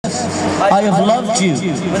I have loved you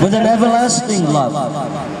with an everlasting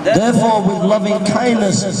love. Therefore with loving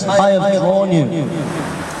kindness I have drawn you.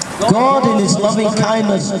 God in His loving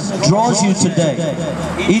kindness draws you today.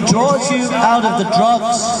 He draws you out of the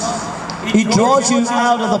drugs. He draws you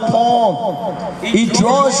out of the porn. He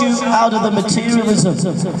draws you out of the materialism.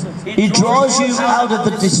 He draws you out of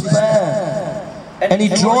the despair. And He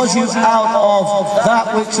draws you out of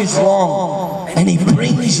that which is wrong. And He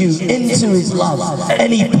brings you into His love.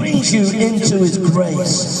 And He brings you into His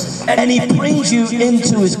grace. And He brings you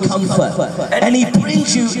into His comfort. And He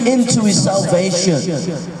brings you into His salvation.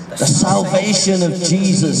 The salvation of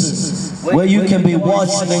Jesus, where you can be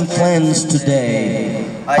washed and cleansed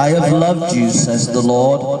today. I have loved you, says the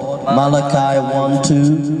Lord. Malachi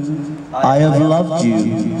 1:2. I have loved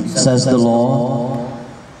you, says the Lord.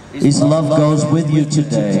 His love goes with you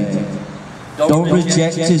today. Don't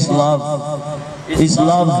reject His love. His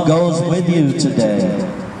love goes with you today.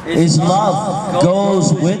 His love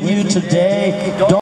goes with you today. Don't